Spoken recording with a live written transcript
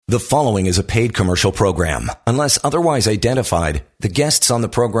The following is a paid commercial program. Unless otherwise identified, the guests on the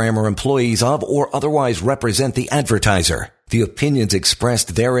program are employees of or otherwise represent the advertiser. The opinions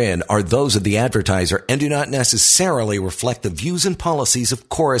expressed therein are those of the advertiser and do not necessarily reflect the views and policies of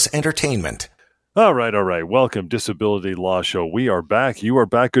Chorus Entertainment. All right. Welcome, Disability Law Show. We are back. You are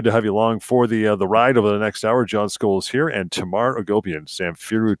back. Good to have you along for the ride over the next hour. John Scholes here, and Tamar Agopian,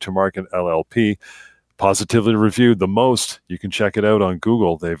 Samfiru Tamarkin LLP. Positively reviewed the most. You can check it out on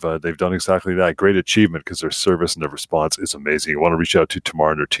Google. They've done exactly that. Great achievement because their service and their response is amazing. You want to reach out to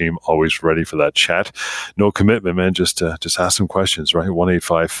Tamar and her team. Always ready for that chat. No commitment, man. Just ask some questions, right?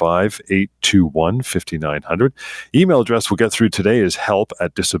 1-855-821-5900. Email address we'll get through today is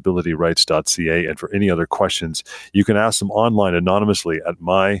help@disabilityrights.ca. And for any other questions, you can ask them online anonymously at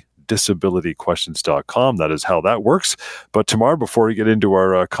disabilityquestions.com. That is how that works. But tomorrow, before we get into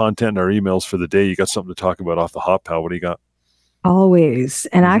our content, our emails for the day, you got something to talk about off the hop, pal. What do you got? Always.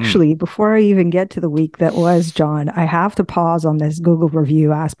 And actually, before I even get to the week that was, John, I have to pause on this Google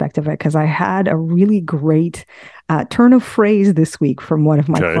review aspect of it because I had a really great turn of phrase this week from one of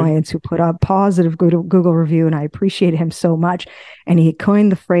my clients who put up positive Google review, and I appreciate him so much. And he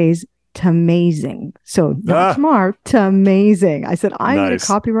coined the phrase "tamazing." So not smart, tamazing. I said, I'm going to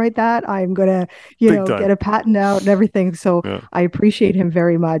copyright that. I'm going to, get a patent out and everything. So I appreciate him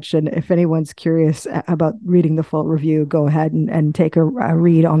very much. And if anyone's curious about reading the full review, go ahead and take a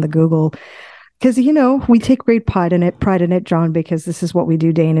read on the Google. Because, we take great pride in it, John, because this is what we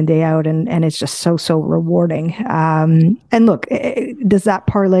do day in and day out. And it's just so rewarding. And look, does that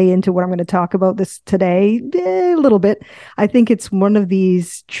parlay into what I'm going to talk about this today? A little bit. I think it's one of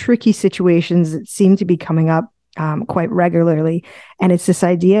these tricky situations that seem to be coming up quite regularly. And it's this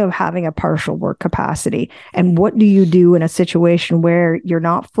idea of having a partial work capacity. And what do you do in a situation where you're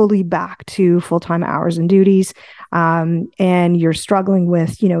not fully back to full-time hours and duties? And you're struggling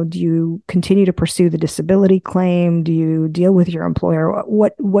with, do you continue to pursue the disability claim? Do you deal with your employer?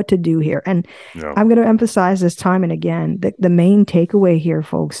 What to do here? And I'm going to emphasize this time and again, that the main takeaway here,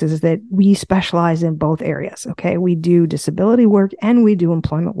 folks, is that we specialize in both areas. Okay. We do disability work and we do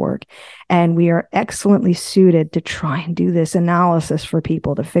employment work. And we are excellently suited to try and do this analysis for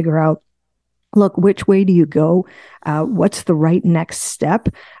people to figure out, look, which way do you go? What's the right next step?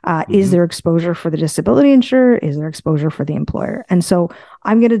 Is there exposure for the disability insurer? Is there exposure for the employer? And so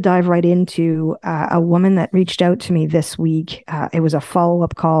I'm going to dive right into a woman that reached out to me this week. It was a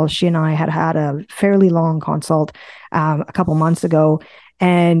follow-up call. She and I had a fairly long consult a couple months ago.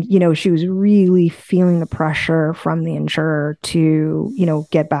 And, she was really feeling the pressure from the insurer to,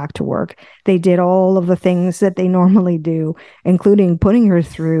 get back to work. They did all of the things that they normally do, including putting her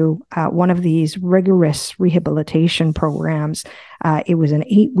through one of these rigorous rehabilitation programs. It was an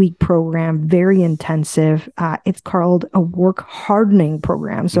 8-week program, very intensive. It's called a work hardening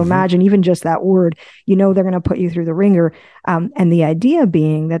program. So imagine even just that word, they're going to put you through the ringer. And the idea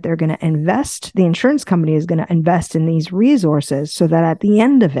being that they're going to invest, the insurance company is going to invest in these resources so that at the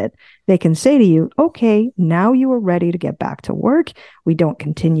end of it, they can say to you, okay, now you are ready to get back to work. We don't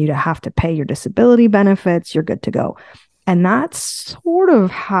continue to have to pay your disability benefits. You're good to go. And that's sort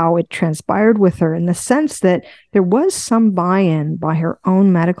of how it transpired with her, in the sense that there was some buy-in by her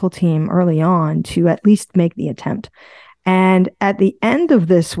own medical team early on to at least make the attempt. And at the end of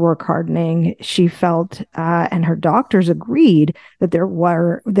this work hardening, she felt, and her doctors agreed, that there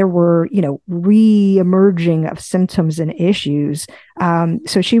were re-emerging of symptoms and issues.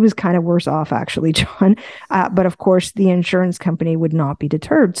 So she was kind of worse off, actually, John. But of course, the insurance company would not be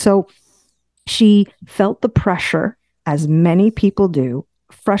deterred. So she felt the pressure, as many people do.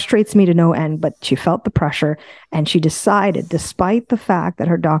 Frustrates me to no end, but she felt the pressure, and she decided, despite the fact that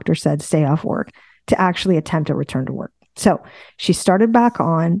her doctor said stay off work, to actually attempt a return to work. So she started back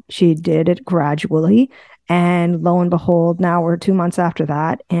on. She did it gradually. And lo and behold, now we're 2 months after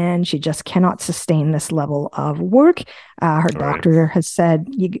that, and she just cannot sustain this level of work. Her doctor has said,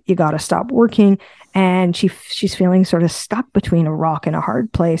 you got to stop working. And she's feeling sort of stuck between a rock and a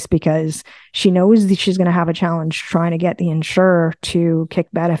hard place, because she knows that she's going to have a challenge trying to get the insurer to kick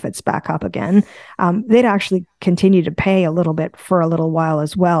benefits back up again. They'd actually continue to pay a little bit for a little while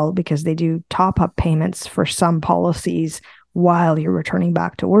as well, because they do top-up payments for some policies while you're returning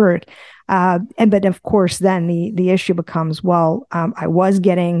back to work. But of course, then the issue becomes, I was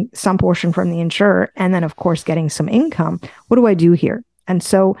getting some portion from the insurer, and then of course getting some income. What do I do here? And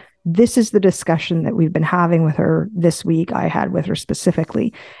so this is the discussion that we've been having with her this week. I had with her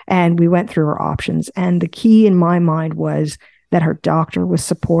specifically, and we went through her options. And the key in my mind was that her doctor was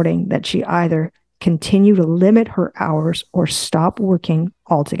supporting that she either continue to limit her hours or stop working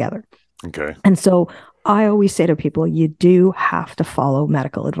altogether. Okay. And so I always say to people, you do have to follow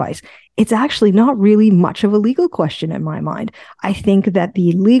medical advice. It's actually not really much of a legal question in my mind. I think that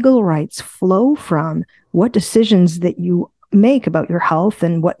the legal rights flow from what decisions that you make about your health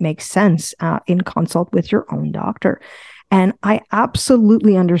and what makes sense in consult with your own doctor. And I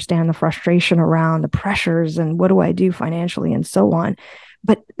absolutely understand the frustration around the pressures and what do I do financially and so on.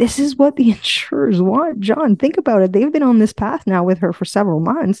 But this is what the insurers want. John, think about it. They've been on this path now with her for several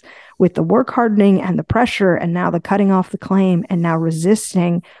months with the work hardening and the pressure and now the cutting off the claim and now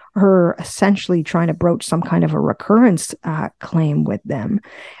resisting her essentially trying to broach some kind of a recurrence claim with them.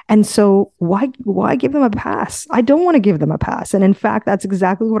 And so why give them a pass? I don't want to give them a pass. And in fact, that's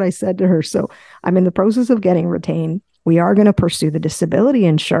exactly what I said to her. So I'm in the process of getting retained. We are going to pursue the disability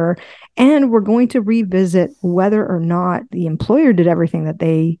insurer, and we're going to revisit whether or not the employer did everything that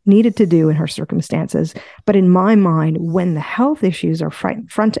they needed to do in her circumstances. But in my mind, when the health issues are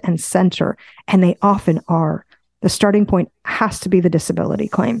front and center, and they often are, the starting point has to be the disability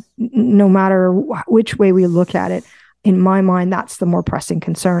claim. No matter which way we look at it, in my mind, that's the more pressing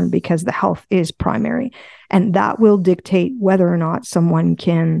concern because the health is primary. And that will dictate whether or not someone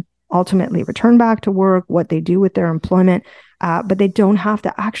can ultimately return back to work, what they do with their employment, but they don't have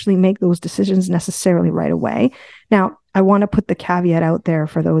to actually make those decisions necessarily right away. Now, I want to put the caveat out there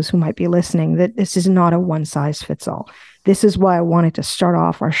for those who might be listening that this is not a one size fits all. This is why I wanted to start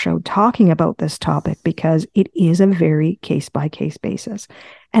off our show talking about this topic because it is a very case by case basis.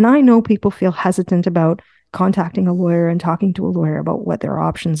 And I know people feel hesitant about contacting a lawyer and talking to a lawyer about what their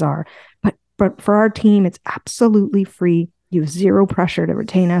options are. But for our team, it's absolutely free. You have zero pressure to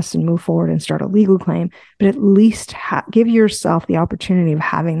retain us and move forward and start a legal claim, but at least give yourself the opportunity of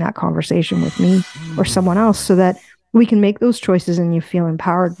having that conversation with me or someone else so that we can make those choices and you feel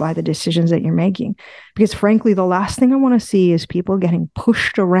empowered by the decisions that you're making. Because frankly, the last thing I want to see is people getting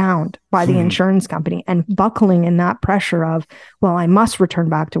pushed around by the insurance company and buckling in that pressure of, well, I must return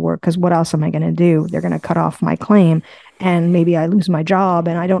back to work because what else am I going to do? They're going to cut off my claim and maybe I lose my job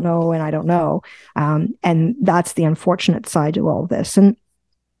and I don't know. And that's the unfortunate side to all of this. And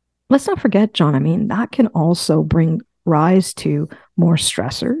let's not forget, John, I mean, that can also bring rise to more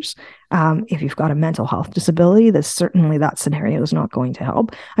stressors. If you've got a mental health disability, that scenario is not going to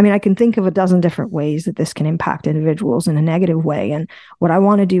help. I mean, I can think of a dozen different ways that this can impact individuals in a negative way. And what I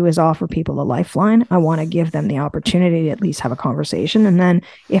want to do is offer people a lifeline. I want to give them the opportunity to at least have a conversation. And then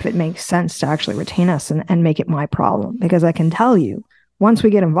if it makes sense to actually retain us and make it my problem, because I can tell you, once we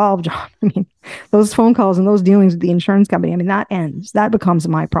get involved, John, I mean, those phone calls and those dealings with the insurance company, I mean, that ends. That becomes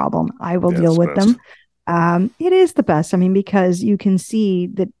my problem. I will deal with them. It is the best. I mean, because you can see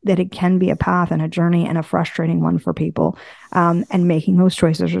that it can be a path and a journey and a frustrating one for people. And making those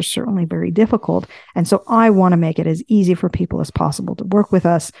choices are certainly very difficult. And so I want to make it as easy for people as possible to work with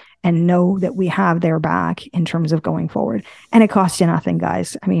us and know that we have their back in terms of going forward. And it costs you nothing,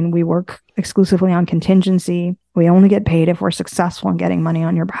 guys. I mean, we work exclusively on contingency. We only get paid if we're successful in getting money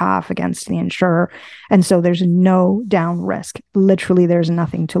on your behalf against the insurer. And so there's no down risk. Literally, there's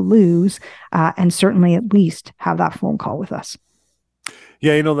nothing to lose. And certainly at least have that phone call with us.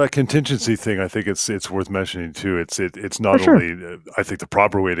 Yeah, that contingency thing, I think it's worth mentioning too. It's not only, I think, the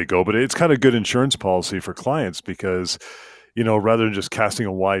proper way to go, but it's kind of good insurance policy for clients because, rather than just casting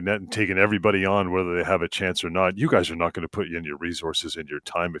a wide net and taking everybody on, whether they have a chance or not, you guys are not going to put in your resources and your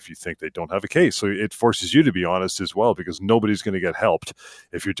time if you think they don't have a case. So it forces you to be honest as well, because nobody's going to get helped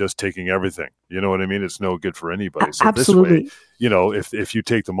if you're just taking everything. You know what I mean? It's no good for anybody. So Absolutely. This way, if you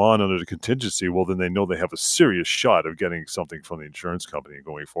take them on under the contingency, well, then they know they have a serious shot of getting something from the insurance company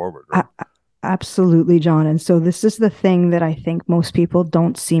going forward. Right? Absolutely, John. And so this is the thing that I think most people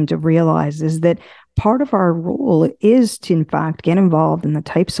don't seem to realize is that part of our role is to, in fact, get involved in the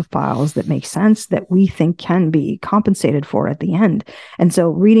types of files that make sense that we think can be compensated for at the end. And so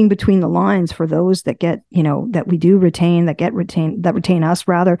reading between the lines for those that get, that we do retain, that retain us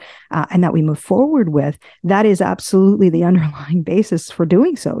rather, and that we move forward with, that is absolutely the underlying basis for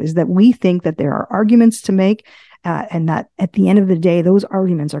doing so, is that we think that there are arguments to make. And that at the end of the day, those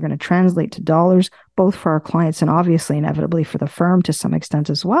arguments are going to translate to dollars, both for our clients and obviously inevitably for the firm to some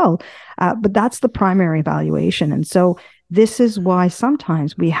extent as well. But that's the primary evaluation. And so this is why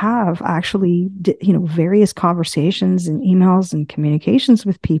sometimes we have actually, various conversations and emails and communications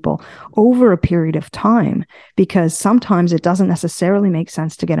with people over a period of time, because sometimes it doesn't necessarily make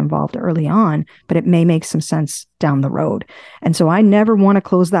sense to get involved early on, but it may make some sense down the road. And so I never want to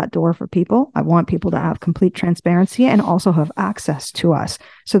close that door for people. I want people to have complete transparency and also have access to us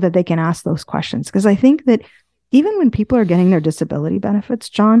so that they can ask those questions. Because I think that even when people are getting their disability benefits,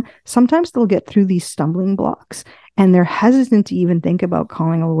 John, sometimes they'll get through these stumbling blocks and they're hesitant to even think about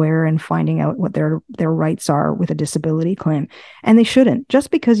calling a lawyer and finding out what their rights are with a disability claim. And they shouldn't.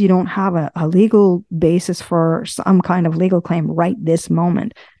 Just because you don't have a legal basis for some kind of legal claim right this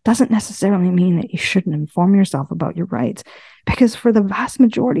moment doesn't necessarily mean that you shouldn't inform yourself about your rights. Because for the vast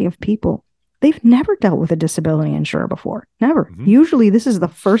majority of people, they've never dealt with a disability insurer before. Never. Mm-hmm. Usually this is the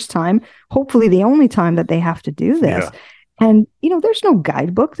first time, hopefully the only time that they have to do this. Yeah. And, there's no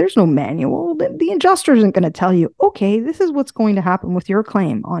guidebook. There's no manual. The adjuster isn't going to tell you, okay, this is what's going to happen with your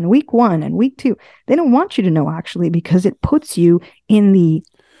claim on week 1 and week 2. They don't want you to know, actually, because it puts you in the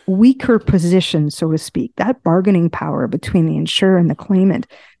weaker position, so to speak, that bargaining power between the insurer and the claimant.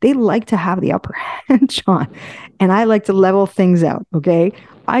 They like to have the upper hand, John. And I like to level things out, okay?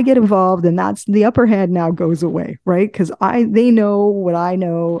 I get involved and that's the upper hand now goes away, right? Because they know what I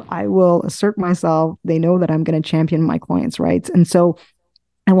know. I will assert myself. They know that I'm going to champion my clients' rights. And so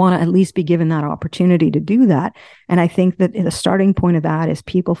I want to at least be given that opportunity to do that. And I think that the starting point of that is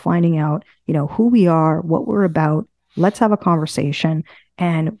people finding out, who we are, what we're about. Let's have a conversation.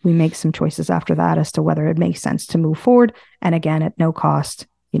 And we make some choices after that as to whether it makes sense to move forward. And again, at no cost.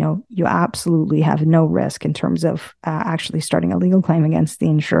 You absolutely have no risk in terms of actually starting a legal claim against the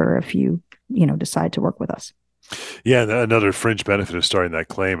insurer if you decide to work with us. Yeah, another fringe benefit of starting that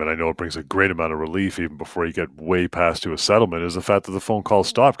claim, and I know it brings a great amount of relief even before you get way past to a settlement, is the fact that the phone calls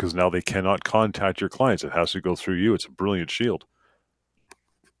stop because now they cannot contact your clients. It has to go through you. It's a brilliant shield.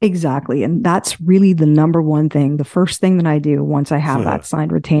 Exactly. And that's really the number one thing. The first thing that I do once I have that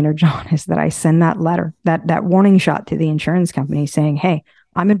signed retainer, John, is that I send that letter, that warning shot to the insurance company saying, hey,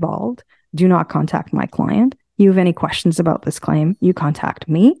 I'm involved. Do not contact my client. You have any questions about this claim, you contact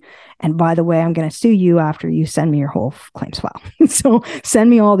me. And by the way, I'm going to sue you after you send me your whole claims file. So send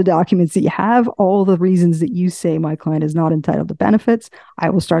me all the documents that you have, all the reasons that you say my client is not entitled to benefits. I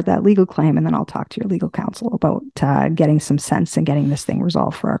will start that legal claim and then I'll talk to your legal counsel about getting some sense and getting this thing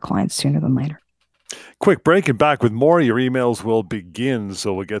resolved for our clients sooner than later. Quick break and back with more. Your emails will begin,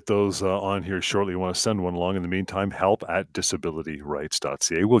 so we'll get those on here shortly. You want to send one along. In the meantime,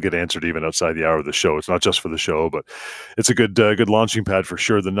 help@disabilityrights.ca. We'll get answered even outside the hour of the show. It's not just for the show, but it's a good launching pad for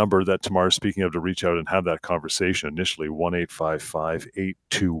sure. The number that Tamar is speaking of to reach out and have that conversation initially,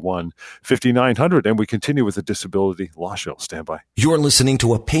 1-855-821-5900. And we continue with the Disability Law Show. Stand by. You're listening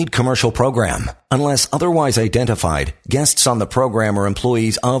to a paid commercial program. Unless otherwise identified, guests on the program are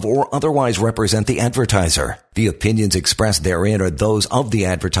employees of or otherwise represent the advertiser. The opinions expressed therein are those of the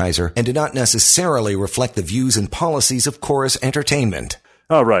advertiser and do not necessarily reflect the views and policies of Chorus Entertainment.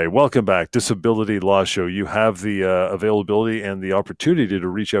 All right. Welcome back. Disability Law Show. You have the availability and the opportunity to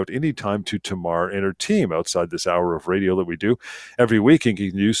reach out anytime to Tamar and her team outside this hour of radio that we do every week. And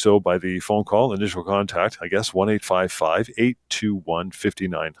you can do so by the phone call, initial contact,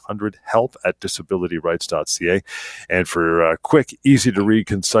 1-855-821-5900, help@disabilityrights.ca. And for quick, easy to read,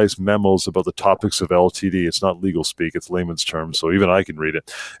 concise memos about the topics of LTD, it's not legal speak, it's layman's terms, so even I can read it.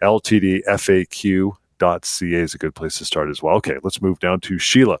 LTD FAQ. .ca is a good place to start as well. Okay, let's move down to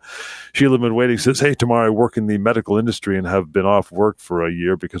Sheila. Sheila been waiting, says, hey, Tamar, I work in the medical industry and have been off work for a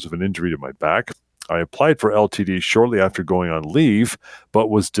year because of an injury to my back. I applied for LTD shortly after going on leave, but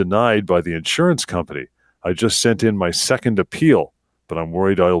was denied by the insurance company. I just sent in my second appeal, but I'm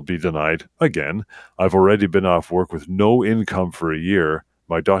worried I'll be denied again. I've already been off work with no income for a year.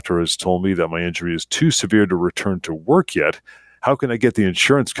 My doctor has told me that my injury is too severe to return to work yet. How can I get the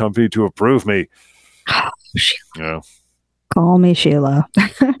insurance company to approve me? Oh, Sheila. Yeah. Call me Sheila.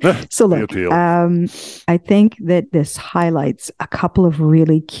 So look, I think that this highlights a couple of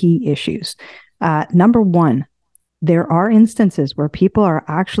really key issues. Number one, there are instances where people are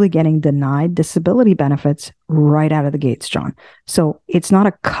actually getting denied disability benefits right out of the gates, John. So it's not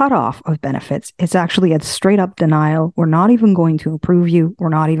a cutoff of benefits. It's actually a straight up denial. We're not even going to approve you. We're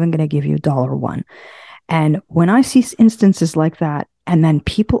not even going to give you $1. And when I see instances like that, and then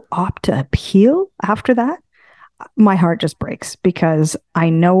people opt to appeal after that, my heart just breaks because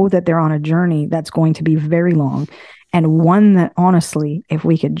I know that they're on a journey that's going to be very long. And one that honestly, if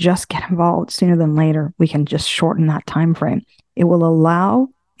we could just get involved sooner than later, we can just shorten that time frame. It will allow,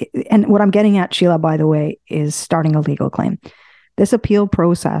 and what I'm getting at, Sheila, by the way, is starting a legal claim. This appeal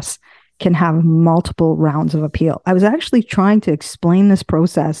process can have multiple rounds of appeal. I was actually trying to explain this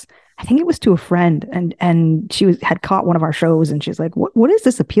process, I think it was to a friend, and she had caught one of our shows, and she's like, what is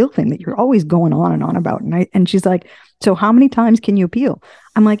this appeal thing that you're always going on and on about? And she's like, so how many times can you appeal?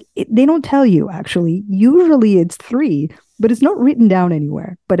 I'm like, they don't tell you, actually. Usually it's 3, but it's not written down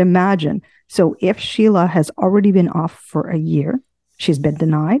anywhere. But imagine, so if Sheila has already been off for a year, she's been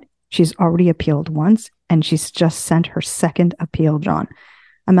denied, she's already appealed once, and she's just sent her second appeal, John.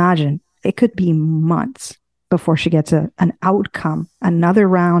 Imagine, it could be months before she gets an outcome, another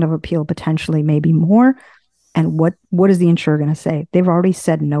round of appeal, potentially, maybe more. And what is the insurer going to say? They've already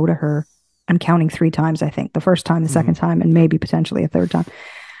said no to her. I'm counting 3 times, I think. The first time, the second time, and maybe potentially a third time.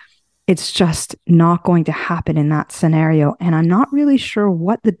 It's just not going to happen in that scenario. And I'm not really sure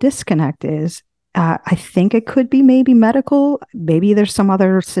what the disconnect is. I think it could be maybe medical. Maybe there's some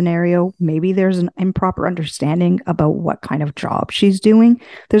other scenario. Maybe there's an improper understanding about what kind of job she's doing.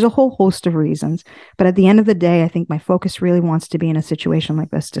 There's a whole host of reasons. But at the end of the day, I think my focus really wants to be in a situation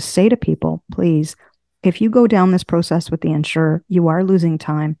like this to say to people, please, if you go down this process with the insurer, you are losing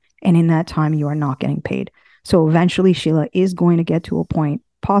time. And in that time, you are not getting paid. So eventually, Sheila is going to get to a point,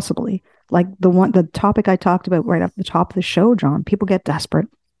 possibly, like the topic I talked about right off the top of the show, John. People get desperate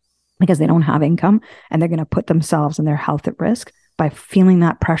because they don't have income, and they're going to put themselves and their health at risk by feeling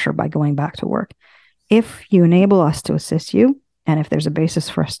that pressure by going back to work. If you enable us to assist you, and if there's a basis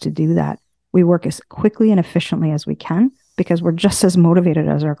for us to do that, we work as quickly and efficiently as we can, because we're just as motivated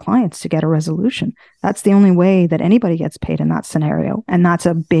as our clients to get a resolution. That's the only way that anybody gets paid in that scenario, and that's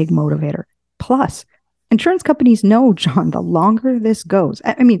a big motivator. Plus, insurance companies know, John, the longer this goes,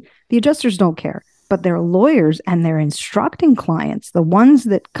 I mean, the adjusters don't care, but their lawyers and their instructing clients, the ones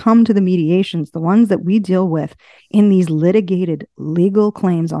that come to the mediations, the ones that we deal with in these litigated legal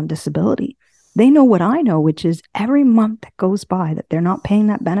claims on disability, they know what I know, which is every month that goes by that they're not paying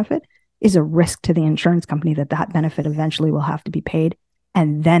that benefit is a risk to the insurance company that benefit eventually will have to be paid,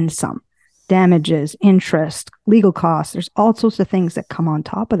 and then some. Damages, interest, legal costs, there's all sorts of things that come on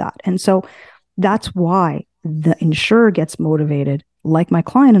top of that. And so that's why the insurer gets motivated, like my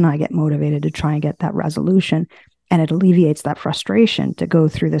client and I get motivated to try and get that resolution. And it alleviates that frustration to go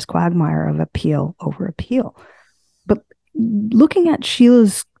through this quagmire of appeal over appeal. But looking at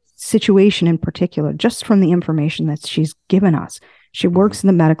Sheila's situation in particular, just from the information that she's given us, she works in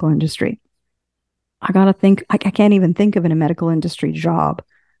the medical industry. I got to think, I can't even think of in a medical industry job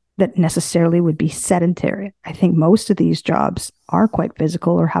that necessarily would be sedentary. I think most of these jobs are quite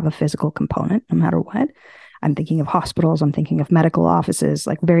physical or have a physical component, no matter what. I'm thinking of hospitals, I'm thinking of medical offices,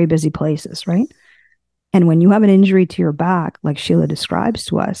 like very busy places, right? And when you have an injury to your back, like Sheila describes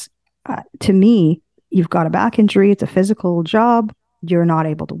to us, to me, you've got a back injury, it's a physical job, you're not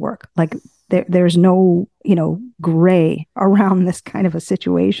able to work. Like there's no, gray around this kind of a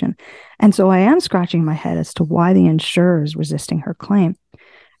situation. And so I am scratching my head as to why the insurer is resisting her claim.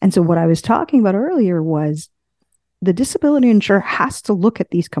 And so what I was talking about earlier was the disability insurer has to look at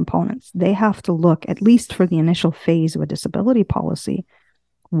these components. They have to look, at least for the initial phase of a disability policy,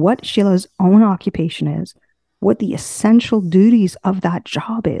 what Sheila's own occupation is, what the essential duties of that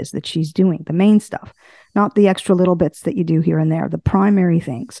job is that she's doing, the main stuff, not the extra little bits that you do here and there, the primary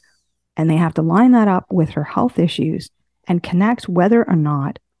things. And they have to line that up with her health issues and connect whether or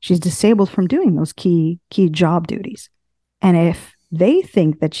not she's disabled from doing those key job duties. And if they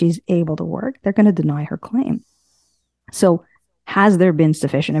think that she's able to work, they're going to deny her claim. So has there been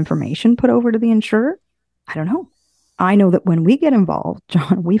sufficient information put over to the insurer? I don't know. I know that when we get involved,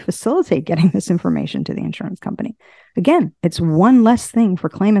 John, we facilitate getting this information to the insurance company. Again, it's one less thing for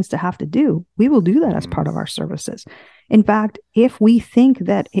claimants to have to do. We will do that as part of our services. In fact, if we think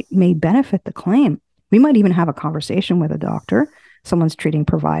that it may benefit the claim, we might even have a conversation with a doctor, someone's treating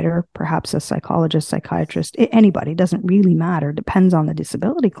provider, perhaps a psychologist, psychiatrist, anybody, doesn't really matter, depends on the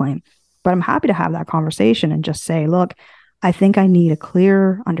disability claim. But I'm happy to have that conversation and just say, look, I think I need a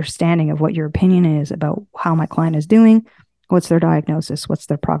clear understanding of what your opinion is about how my client is doing, what's their diagnosis, what's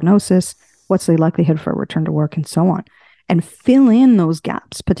their prognosis, what's the likelihood for a return to work, and so on. And fill in those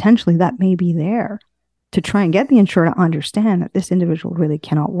gaps potentially that may be there to try and get the insurer to understand that this individual really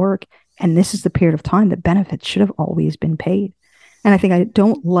cannot work. And this is the period of time that benefits should have always been paid. And I think I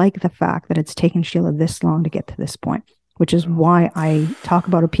don't like the fact that it's taken Sheila this long to get to this point, which is why I talk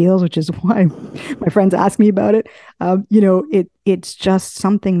about appeals, which is why my friends ask me about it. It's just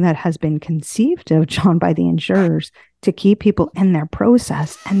something that has been conceived of, John, by the insurers to keep people in their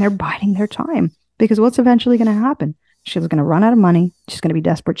process, and they're biding their time. Because what's eventually going to happen? She's going to run out of money. She's going to be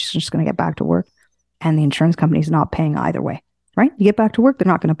desperate. She's just going to get back to work. And the insurance company's not paying either way, right? You get back to work,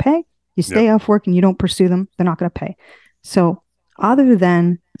 they're not going to pay. You stay off work and you don't pursue them, they're not going to pay. So other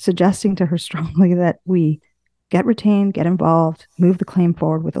than suggesting to her strongly that we get retained, get involved, move the claim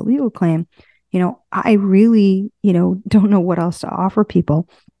forward with a legal claim, I really, don't know what else to offer people.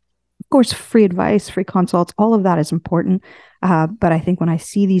 Of course, free advice, free consults, all of that is important. But I think when I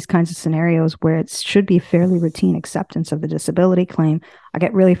see these kinds of scenarios where it should be fairly routine acceptance of the disability claim, I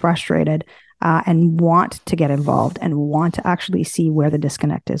get really frustrated and want to get involved and want to actually see where the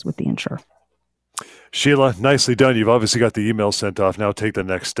disconnect is with the insurer. Sheila, nicely done. You've obviously got the email sent off. Now take the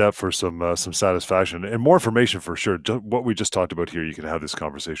next step for some satisfaction and more information for sure. What we just talked about here, you can have this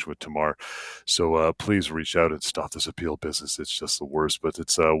conversation with Tamar. So please reach out and stop this appeal business. It's just the worst. But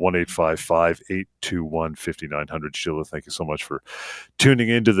it's 1-855-821-5900. Sheila, thank you so much for tuning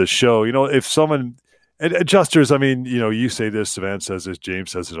into the show. If someone... And adjusters, I mean, you say this, Savannah says this, James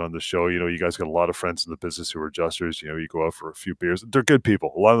says it on the show. You guys got a lot of friends in the business who are adjusters. You go out for a few beers. They're good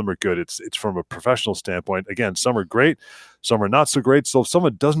people. A lot of them are good. It's from a professional standpoint. Again, some are great, some are not so great. So if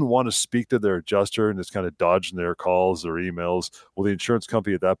someone doesn't want to speak to their adjuster and is kind of dodging their calls or emails, will the insurance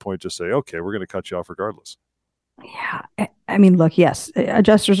company at that point just say, okay, we're going to cut you off regardless? Yeah. I mean, look, yes,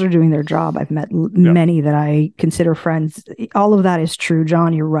 adjusters are doing their job. I've met many that I consider friends. All of that is true,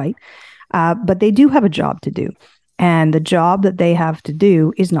 John. You're right. But they do have a job to do. And the job that they have to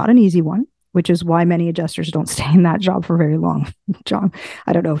do is not an easy one, which is why many adjusters don't stay in that job for very long. John,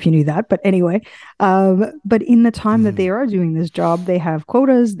 I don't know if you knew that, but anyway. But in the time that they are doing this job, they have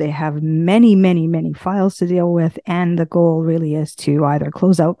quotas, they have many, many, many files to deal with. And the goal really is to either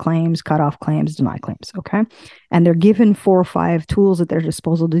close out claims, cut off claims, deny claims. Okay. And they're given 4 or 5 tools at their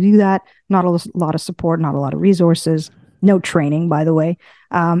disposal to do that. Not a lot of support, not a lot of resources. No training, by the way.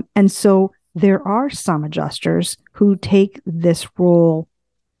 And so there are some adjusters who take this role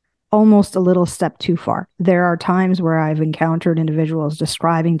almost a little step too far. There are times where I've encountered individuals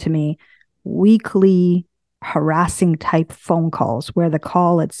describing to me weekly harassing type phone calls where the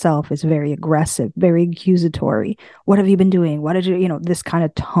call itself is very aggressive, very accusatory. What have you been doing? What did you, this kind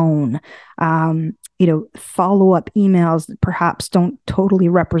of tone, follow-up emails that perhaps don't totally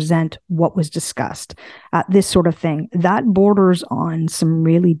represent what was discussed, this sort of thing. That borders on some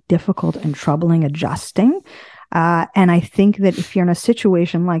really difficult and troubling adjusting. And I think that if you're in a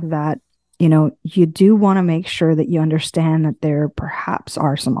situation like that, you do want to make sure that you understand that there perhaps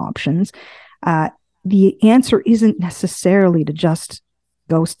are some options. The answer isn't necessarily to just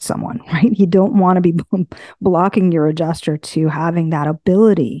ghost someone, right? You don't want to be blocking your adjuster to having that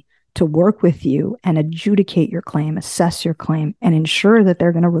ability to work with you and adjudicate your claim, assess your claim, and ensure that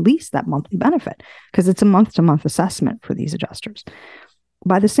they're going to release that monthly benefit, because it's a month-to-month assessment for these adjusters.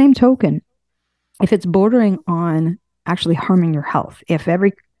 By the same token, if it's bordering on actually harming your health, if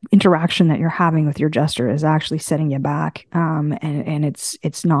every interaction that you're having with your adjuster is actually setting you back, and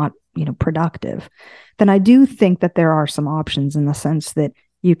it's not productive, then I do think that there are some options in the sense that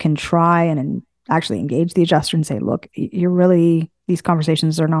you can try and actually engage the adjuster and say, look, these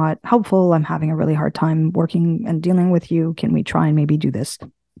conversations are not helpful. I'm having a really hard time working and dealing with you. Can we try and maybe do this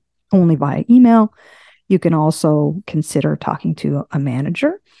only via email? You can also consider talking to a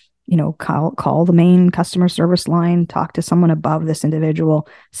manager, call the main customer service line, talk to someone above this individual,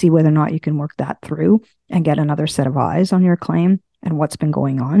 see whether or not you can work that through and get another set of eyes on your claim and what's been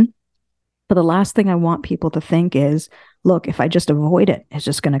going on. But the last thing I want people to think is, look, if I just avoid it, it's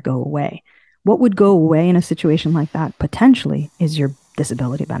just going to go away. What would go away in a situation like that potentially is your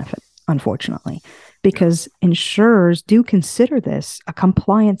disability benefit, unfortunately, because insurers do consider this a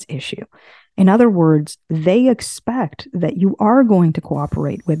compliance issue. In other words, they expect that you are going to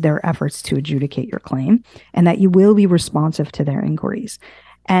cooperate with their efforts to adjudicate your claim and that you will be responsive to their inquiries.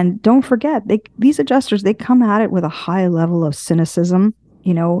 And don't forget, these adjusters, they come at it with a high level of cynicism.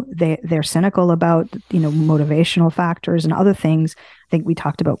 They're cynical about, motivational factors and other things. I think we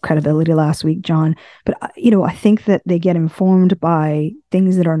talked about credibility last week, John. But, I think that they get informed by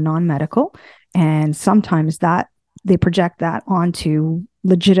things that are non-medical. And sometimes that they project that onto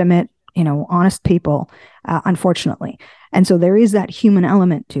legitimate, honest people, unfortunately. And so there is that human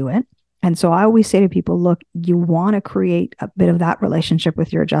element to it. And so I always say to people, look, you want to create a bit of that relationship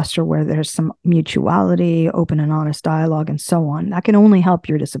with your adjuster where there's some mutuality, open and honest dialogue, and so on. That can only help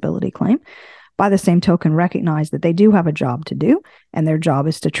your disability claim. By the same token, recognize that they do have a job to do, and their job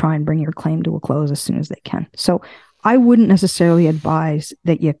is to try and bring your claim to a close as soon as they can. So I wouldn't necessarily advise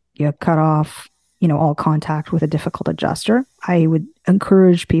that you cut off, all contact with a difficult adjuster. I would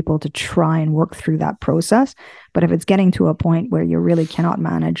encourage people to try and work through that process. But if it's getting to a point where you really cannot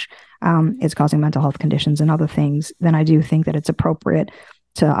manage, it's causing mental health conditions and other things, then I do think that it's appropriate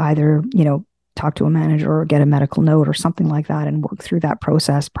to either, talk to a manager or get a medical note or something like that and work through that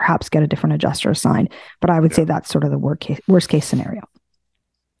process, perhaps get a different adjuster assigned. But I would say that's sort of the worst case scenario.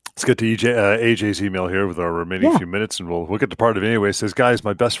 Let's get to AJ's email here with our remaining few minutes, and we'll get to part of it anyway. It says, guys,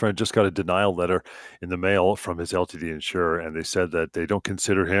 my best friend just got a denial letter in the mail from his LTD insurer, and they said that they don't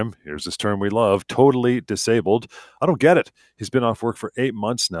consider him, here's this term we love, totally disabled. I don't get it. He's been off work for 8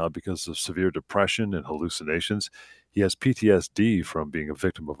 months now because of severe depression and hallucinations. He has PTSD from being a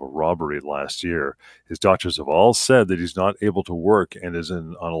victim of a robbery last year. His doctors have all said that he's not able to work and is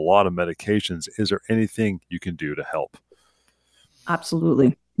on a lot of medications. Is there anything you can do to help?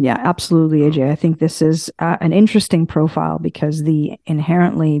 Absolutely. Yeah, absolutely, AJ. I think this is an interesting profile because the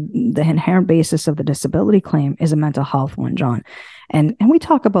inherent basis of the disability claim is a mental health one, John. And we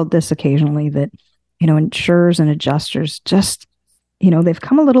talk about this occasionally that, insurers and adjusters just, they've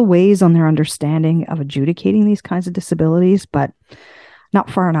come a little ways on their understanding of adjudicating these kinds of disabilities, but not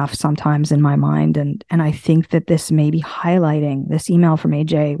far enough sometimes in my mind. And I think that this may be highlighting this email from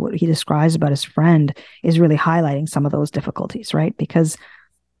AJ, what he describes about his friend is really highlighting some of those difficulties, right? Because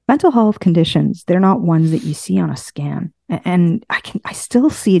mental health conditions, they're not ones that you see on a scan. And I still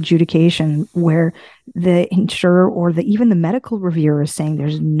see adjudication where the insurer or even the medical reviewer is saying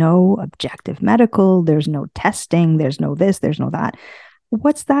there's no objective medical, there's no testing, there's no this, there's no that.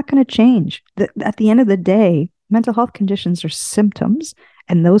 What's that going to change? At the end of the day, mental health conditions are symptoms,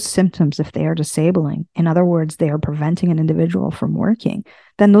 and those symptoms, if they are disabling, in other words, they are preventing an individual from working,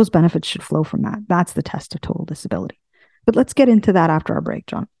 then those benefits should flow from that. That's the test of total disability. But let's get into that after our break,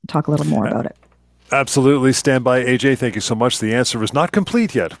 John. Talk a little more about it. Absolutely. Stand by, AJ. Thank you so much. The answer is not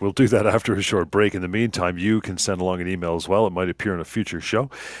complete yet. We'll do that after a short break. In the meantime, you can send along an email as well. It might appear in a future show.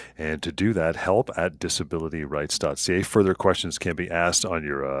 And to do that, help@disabilityrights.ca. Further questions can be asked on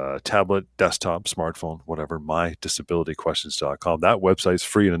your tablet, desktop, smartphone, whatever, mydisabilityquestions.com. That website's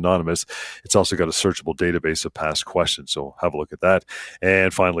free and anonymous. It's also got a searchable database of past questions, so have a look at that.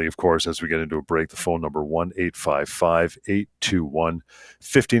 And finally, of course, as we get into a break, the phone number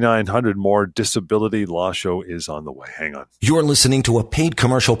 1-855-821-5900. More Disability Law Show is on the way. Hang on. You're listening to a paid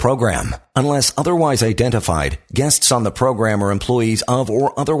commercial program. Unless otherwise identified, guests on the program are employees of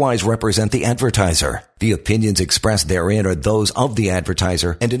or otherwise represent the advertiser. The opinions expressed therein are those of the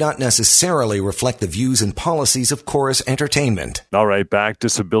advertiser and do not necessarily reflect the views and policies of Chorus Entertainment. All right, back.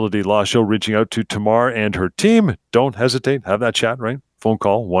 Disability Law Show, reaching out to Tamar and her team. Don't hesitate. Have that chat, right? Phone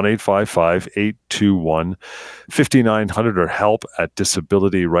call, 1-855-821-5900 or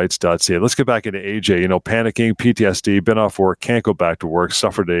help@disabilityrights.ca. Let's get back into AJ. Panicking, PTSD, been off work, can't go back to work,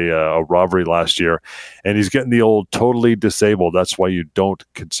 suffered a robbery last year, and he's getting the old totally disabled. That's why you don't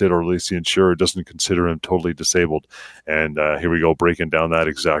consider, or at least the insurer doesn't consider him totally disabled. And here we go, breaking down that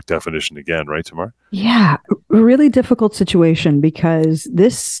exact definition again, right, Tamar? Yeah, really difficult situation because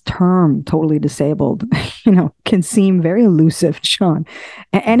this term, totally disabled, can seem very elusive, Sean.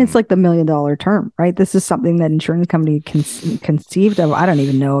 And it's like the $1 million term, right? This is something that insurance company conceived of, I don't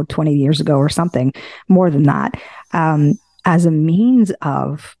even know, 20 years ago or something, more than that, as a means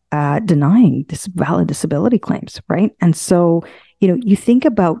of denying valid disability claims, right? And so, you think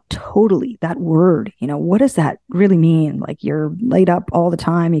about totally, that word, what does that really mean? Like you're laid up all the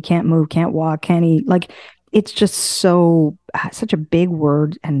time, you can't move, can't walk, can't eat. Like it's just such a big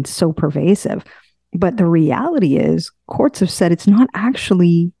word and so pervasive. But the reality is courts have said it's not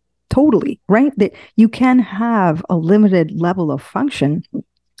actually totally, right? That you can have a limited level of function,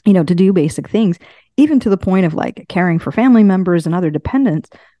 to do basic things, even to the point of like caring for family members and other dependents,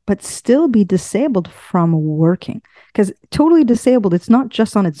 but still be disabled from working. Because totally disabled, it's not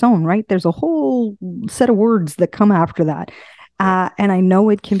just on its own, right? There's a whole set of words that come after that. And I know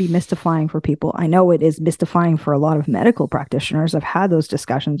it can be mystifying for people. I know it is mystifying for a lot of medical practitioners. I've had those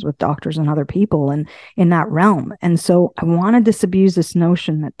discussions with doctors and other people in that realm. And so I want to disabuse this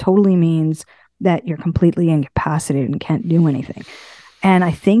notion that totally means that you're completely incapacitated and can't do anything. And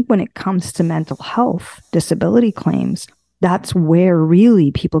I think when it comes to mental health disability claims, that's where really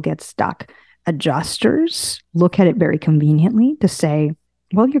people get stuck. Adjusters look at it very conveniently to say,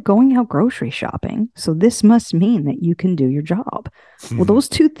 well, you're going out grocery shopping, so this must mean that you can do your job. Well, those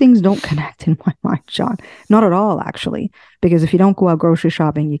two things don't connect in my mind, John. Not at all, actually. Because if you don't go out grocery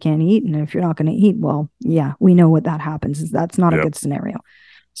shopping, you can't eat. And if you're not going to eat, well, yeah, we know what that happens. That's not a good scenario.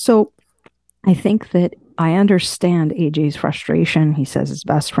 So I think that I understand AJ's frustration. He says his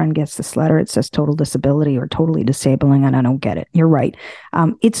best friend gets this letter. It says total disability or totally disabling, and I don't get it. You're right.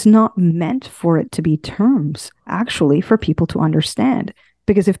 It's not meant for it to be terms, actually, for people to understand.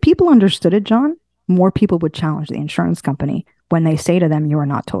 Because if people understood it, John, more people would challenge the insurance company when they say to them, you are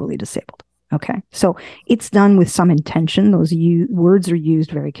not totally disabled. Okay. So it's done with some intention. Those words are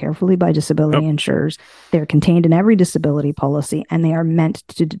used very carefully by disability insurers. They're contained in every disability policy, and they are meant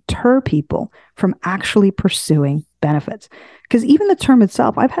to deter people from actually pursuing benefits. Because even the term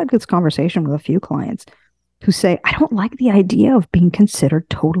itself, I've had this conversation with a few clients who say, I don't like the idea of being considered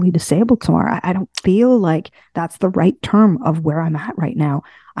totally disabled tomorrow. I don't feel like that's the right term of where I'm at right now.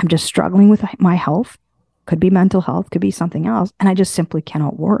 I'm just struggling with my health. Could be mental health, could be something else. And I just simply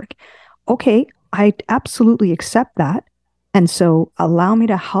cannot work. Okay, I absolutely accept that. And so allow me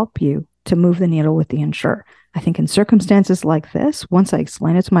to help you to move the needle with the insurer. I think in circumstances like this, once I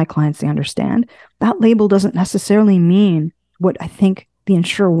explain it to my clients, they understand that label doesn't necessarily mean what I think the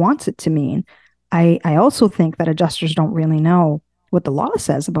insurer wants it to mean. I also think that adjusters don't really know what the law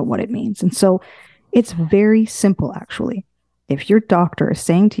says about what it means. And so it's very simple, actually. If your doctor is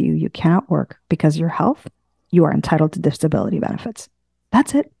saying to you, you cannot work because of your health, you are entitled to disability benefits.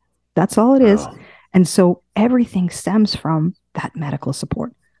 That's it. That's all it is. And so everything stems from that medical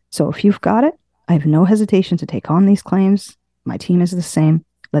support. So if you've got it, I have no hesitation to take on these claims. My team is the same.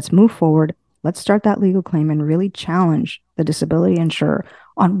 Let's move forward. Let's start that legal claim and really challenge the disability insurer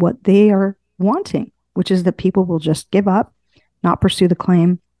on what they are wanting, which is that people will just give up, not pursue the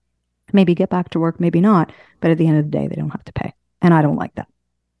claim, maybe get back to work, maybe not. But at the end of the day, they don't have to pay. And I don't like that.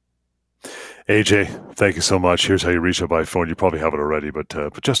 AJ, thank you so much. Here's how you reach out by phone. You probably have it already, but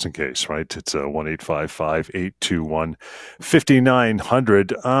just in case, right? It's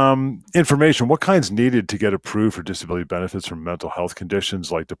 1-855-821-5900. Information, what kind's needed to get approved for disability benefits from mental health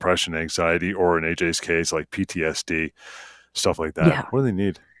conditions like depression, anxiety, or in AJ's case, like PTSD, stuff like that? Yeah. What do they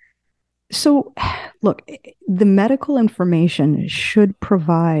need? So, look, the medical information should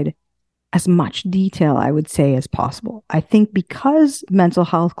provide as much detail, I would say, as possible. I think because mental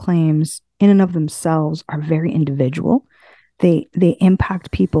health claims in and of themselves are very individual, they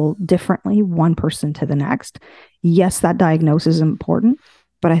impact people differently, one person to the next. Yes, that diagnosis is important,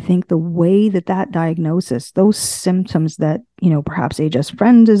 but I think the way that diagnosis, those symptoms that, perhaps AJ's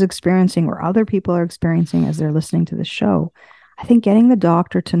friend is experiencing or other people are experiencing as they're listening to the show, I think getting the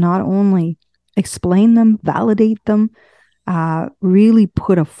doctor to not only explain them, validate them, really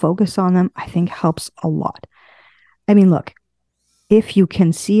put a focus on them, I think helps a lot. I mean, look, if you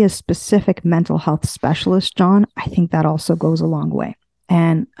can see a specific mental health specialist, John, I think that also goes a long way.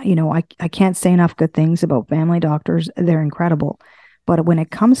 And, I can't say enough good things about family doctors. They're incredible. But when it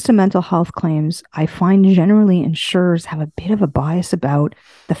comes to mental health claims, I find generally insurers have a bit of a bias about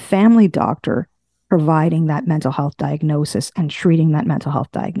the family doctor providing that mental health diagnosis and treating that mental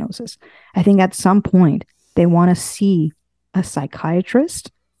health diagnosis. I think at some point they want to see a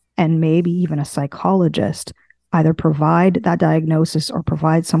psychiatrist and maybe even a psychologist either provide that diagnosis or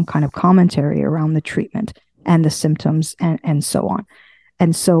provide some kind of commentary around the treatment and the symptoms and so on.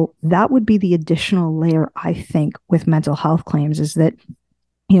 And so that would be the additional layer, I think, with mental health claims is that,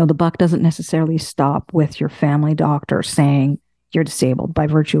 the buck doesn't necessarily stop with your family doctor saying you're disabled by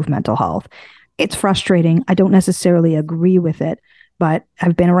virtue of mental health. It's frustrating. I don't necessarily agree with it, but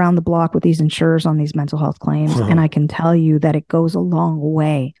I've been around the block with these insurers on these mental health claims, and I can tell you that it goes a long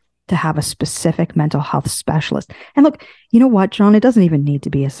way to have a specific mental health specialist. And look, you know what, John, it doesn't even need to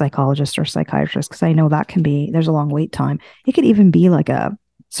be a psychologist or psychiatrist, because I know that there's a long wait time. It could even be like a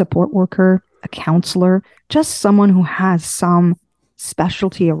support worker, a counselor, just someone who has some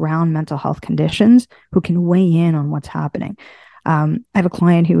specialty around mental health conditions who can weigh in on what's happening. I have a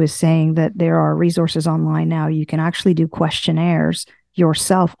client who is saying that there are resources online now. You can actually do questionnaires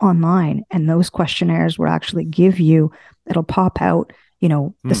yourself online, and those questionnaires will actually it'll pop out,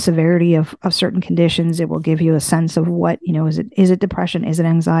 the severity of certain conditions. It will give you a sense of what, is it depression? Is it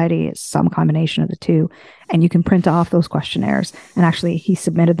anxiety? It's some combination of the two. And you can print off those questionnaires. And actually, he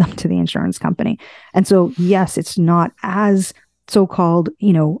submitted them to the insurance company. And so, yes, it's not as so-called,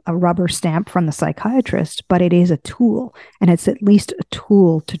 a rubber stamp from the psychiatrist, but it is a tool. And it's at least a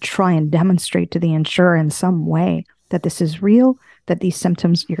tool to try and demonstrate to the insurer in some way that this is real, that these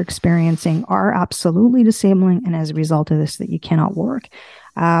symptoms you're experiencing are absolutely disabling, and as a result of this, that you cannot work.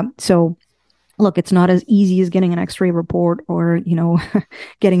 So look, it's not as easy as getting an x-ray report or,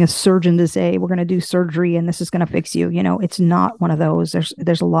 getting a surgeon to say, we're going to do surgery and this is going to fix you. It's not one of those.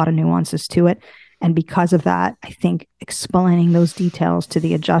 There's a lot of nuances to it. And because of that, I think explaining those details to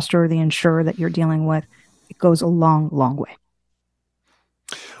the adjuster or the insurer that you're dealing with, it goes a long, long way.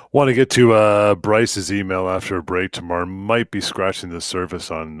 Want to get to Bryce's email after a break tomorrow. Might be scratching the surface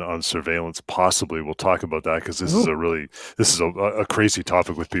on surveillance. Possibly, we'll talk about that because this is a crazy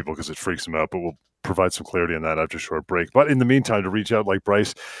topic with people because it freaks them out. But we'll provide some clarity on that after a short break. But in the meantime, to reach out like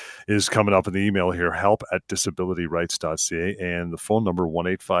Bryce is coming up in the email here, help@disabilityrights.ca, and the phone number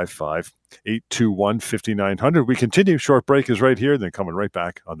 1-855-821-5900. We continue. Short break is right here, then coming right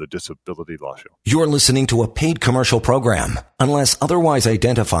back on the Disability Law Show. You're listening to a paid commercial program. Unless otherwise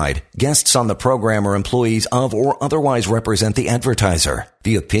identified, guests on the program are employees of or otherwise represent the advertiser.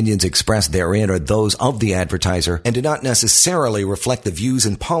 The opinions expressed therein are those of the advertiser and do not necessarily reflect the views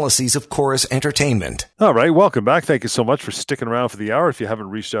and policies of Chorus Entertainment. All right, welcome back. Thank you so much for sticking around for the hour. If you haven't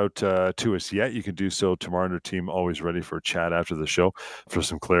reached out to us yet, you can do so. Tamar and her team always ready for a chat after the show for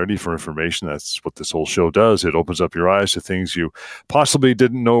some clarity, for information. That's what this whole show does. It opens up your eyes to things you possibly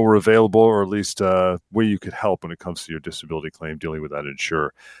didn't know were available, or at least where you could help when it comes to your disability claim, dealing with that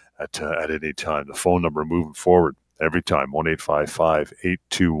insurer at any time. The phone number moving forward every time,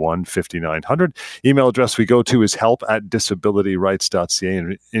 1-855-821-5900. Email address we go to is help@disabilityrights.ca,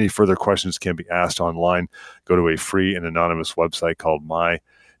 and any further questions can be asked online. Go to a free and anonymous website called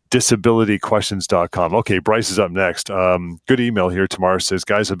mydisabilityquestions.com. Okay, Bryce is up next. Good email here. Tamar says,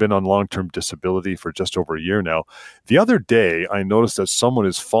 guys, I've been on long-term disability for just over a year now. The other day, I noticed that someone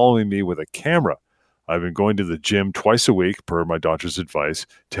is following me with a camera. I've been going to the gym twice a week per my doctor's advice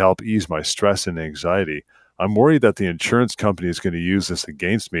to help ease my stress and anxiety. I'm worried that the insurance company is going to use this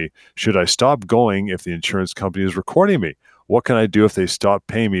against me. Should I stop going if the insurance company is recording me? What can I do if they stop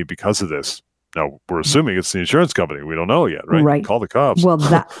paying me because of this? Now, we're assuming it's the insurance company. We don't know yet, right? Right. Call the cops. Well,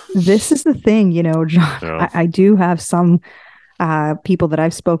 this is the thing, John. Yeah. I do have some people that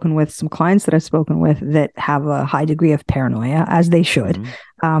I've spoken with, some clients that I've spoken with that have a high degree of paranoia, as they should,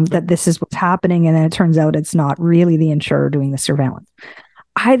 that this is what's happening. And then it turns out it's not really the insurer doing the surveillance.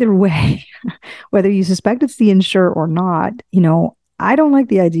 Either way, whether you suspect it's the insurer or not, I don't like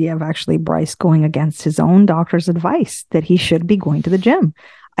the idea of actually Bryce going against his own doctor's advice that he should be going to the gym.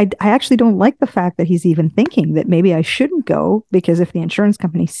 I actually don't like the fact that he's even thinking that maybe I shouldn't go, because if the insurance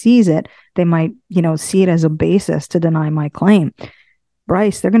company sees it, they might, see it as a basis to deny my claim.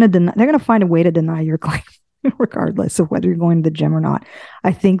 Bryce, they're going to find a way to deny your claim regardless of whether you're going to the gym or not.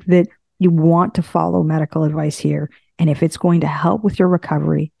 I think that you want to follow medical advice here. And if it's going to help with your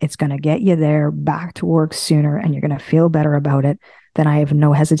recovery, it's going to get you there back to work sooner, and you're going to feel better about it, then I have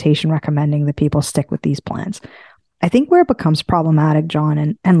no hesitation recommending that people stick with these plans. I think where it becomes problematic,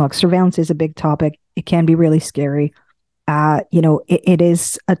 John, and look, surveillance is a big topic. It can be really scary. It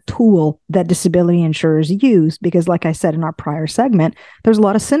is a tool that disability insurers use because, like I said in our prior segment, there's a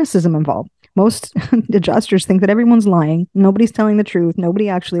lot of cynicism involved. Most adjusters think that everyone's lying. Nobody's telling the truth. Nobody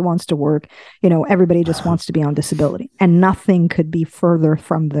actually wants to work. Everybody just wants to be on disability. And nothing could be further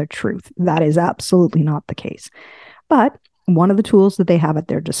from the truth. That is absolutely not the case. But one of the tools that they have at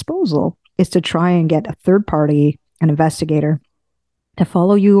their disposal is to try and get a third party, an investigator, to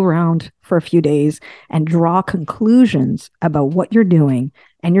follow you around for a few days and draw conclusions about what you're doing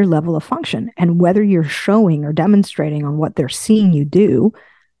and your level of function, and whether you're showing or demonstrating on what they're seeing you do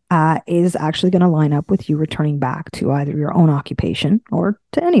is actually going to line up with you returning back to either your own occupation or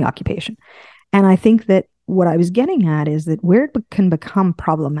to any occupation. And I think that what I was getting at is that where it can become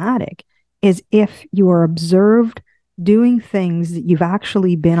problematic is if you are observed doing things that you've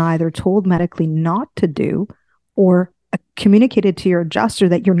actually been either told medically not to do or communicated to your adjuster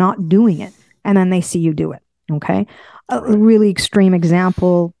that you're not doing it, and then they see you do it. Okay. A really extreme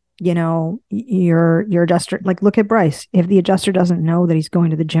example, your adjuster, like look at Bryce. If the adjuster doesn't know that he's going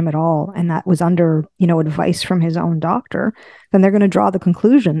to the gym at all, and that was under, advice from his own doctor, then they're going to draw the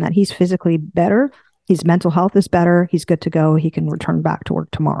conclusion that he's physically better. His mental health is better. He's good to go. He can return back to work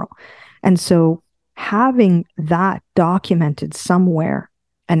tomorrow. And so having that documented somewhere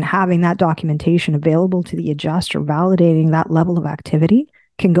and having that documentation available to the adjuster, validating that level of activity,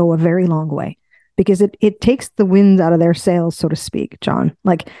 can go a very long way. Because it takes the wind out of their sails, so to speak, John.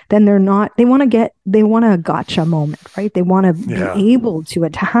 Like, then they want a gotcha moment, right? They want to be able to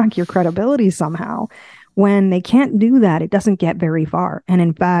attack your credibility somehow. When they can't do that, it doesn't get very far. And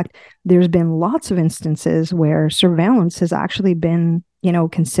in fact, there's been lots of instances where surveillance has actually been,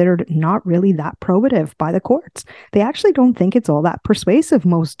 considered not really that probative by the courts. They actually don't think it's all that persuasive,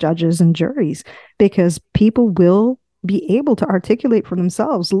 most judges and juries, because people will be able to articulate for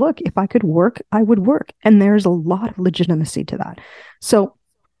themselves, look, if I could work, I would work. And there's a lot of legitimacy to that. So,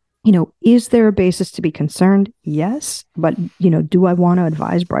 is there a basis to be concerned? Yes. But, do I want to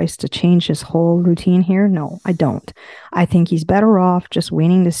advise Bryce to change his whole routine here? No, I don't. I think he's better off just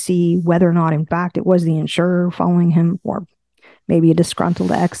waiting to see whether or not, in fact, it was the insurer following him, or maybe a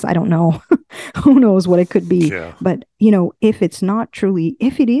disgruntled ex. I don't know. Who knows what it could be. Yeah. But, if it's not truly,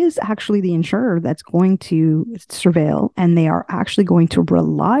 if it is actually the insurer that's going to surveil, and they are actually going to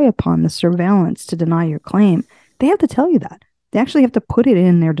rely upon the surveillance to deny your claim, they have to tell you that. they actually have to put it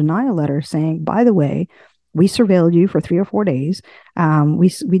in their denial letter saying, by the way, we surveilled you for 3 or 4 days.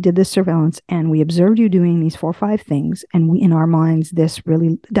 We did this surveillance and we observed you doing these 4 or 5 things. And in our minds, this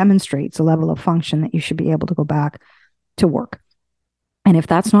really demonstrates a level of function that you should be able to go back to work. And if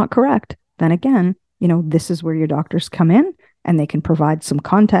that's not correct, then again, this is where your doctors come in and they can provide some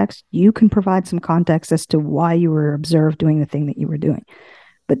context. You can provide some context as to why you were observed doing the thing that you were doing.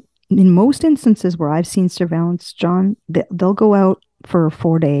 But in most instances where I've seen surveillance, John, they'll go out for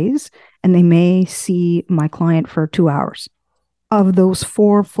 4 days and they may see my client for 2 hours of those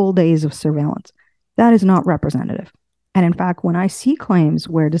 4 full days of surveillance. That is not representative. And in fact, when I see claims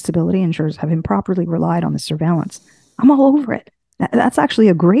where disability insurers have improperly relied on the surveillance, I'm all over it. That's actually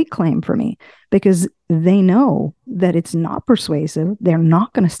a great claim for me because they know that it's not persuasive. They're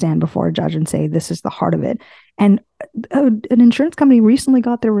not going to stand before a judge and say, this is the heart of it. And an insurance company recently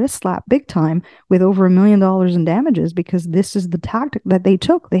got their wrist slapped big time with over $1 million in damages because this is the tactic that they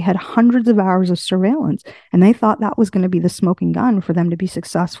took. They had hundreds of hours of surveillance and they thought that was going to be the smoking gun for them to be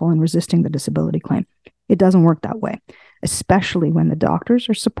successful in resisting the disability claim. It doesn't work that way, especially when the doctors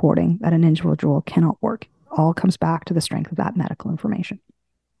are supporting that an individual cannot work. All comes back to the strength of that medical information.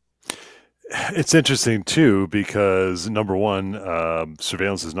 It's interesting, too, because number one,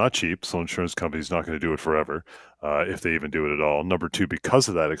 surveillance is not cheap, so insurance companies not going to do it forever, if they even do it at all. Number two, because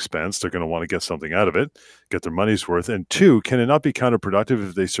of that expense, they're going to want to get something out of it, get their money's worth. And two, can it not be counterproductive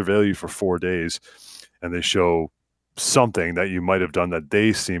if they surveil you for 4 days and they show something that you might have done that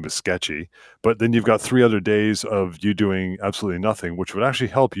they seem as sketchy, but then you've got 3 other days of you doing absolutely nothing, which would actually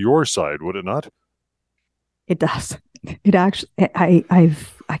help your side, would it not? It does. It actually, I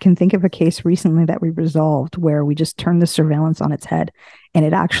can think of a case recently that we resolved where we just turned the surveillance on its head and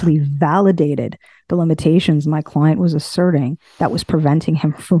it actually validated the limitations my client was asserting that was preventing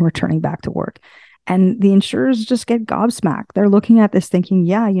him from returning back to work. And the insurers just get gobsmacked. They're looking at this thinking,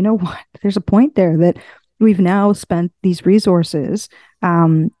 yeah, you know what? There's a point there that we've now spent these resources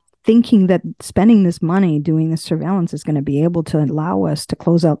thinking that spending this money doing this surveillance is going to be able to allow us to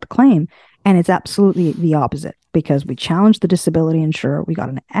close out the claim. And it's absolutely the opposite because we challenged the disability insurer. We got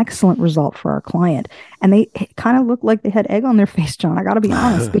an excellent result for our client. And they kind of looked like they had egg on their face, John. I got to be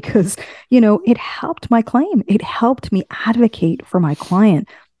honest, because, it helped my claim. It helped me advocate for my client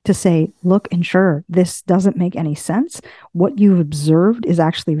to say, look, insurer, this doesn't make any sense. What you've observed is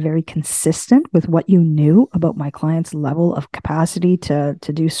actually very consistent with what you knew about my client's level of capacity to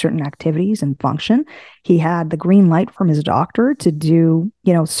do certain activities and function. He had the green light from his doctor to do,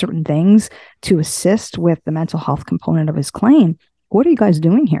 certain things to assist with the mental health component of his claim. What are you guys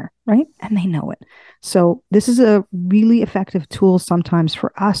doing here? Right? And they know it. So this is a really effective tool sometimes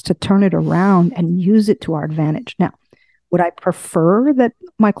for us to turn it around and use it to our advantage. Now, would I prefer that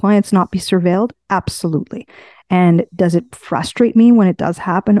my clients not be surveilled? Absolutely. And does it frustrate me when it does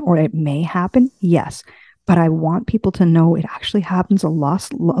happen or it may happen? Yes. But I want people to know it actually happens a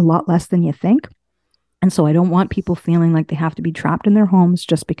lot less than you think. And so I don't want people feeling like they have to be trapped in their homes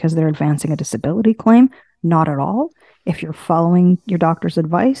just because they're advancing a disability claim. Not at all. If you're following your doctor's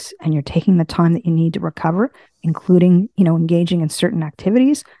advice and you're taking the time that you need to recover, including, engaging in certain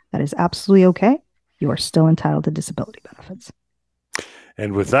activities, that is absolutely okay. You are still entitled to disability benefits.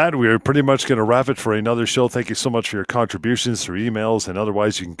 And with that, we are pretty much going to wrap it for another show. Thank you so much for your contributions through emails and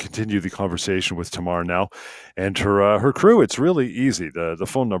otherwise. You can continue the conversation with Tamar now and her crew. It's really easy. The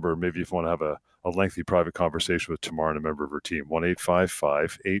phone number, maybe if you want to have a lengthy private conversation with Tamar and a member of her team,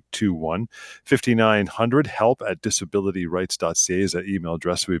 1-855-821-5900. help@disabilityrights.ca is that email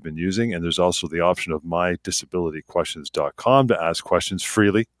address we've been using. And there's also the option of mydisabilityquestions.com to ask questions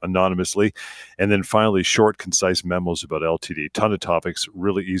freely, anonymously. And then finally, short, concise memos about LTD. Ton of topics,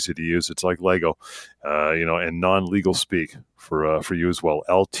 really easy to use. It's like Lego, and non-legal speak for you as well.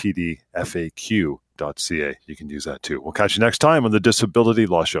 LTDFAQ.ca. You can use that too. We'll catch you next time on the Disability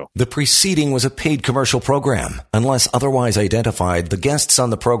Law Show. The preceding was a paid commercial program. Unless otherwise identified, the guests on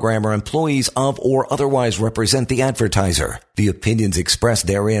the program are employees of or otherwise represent the advertiser. The opinions expressed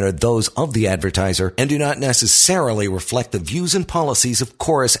therein are those of the advertiser and do not necessarily reflect the views and policies of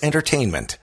Chorus Entertainment.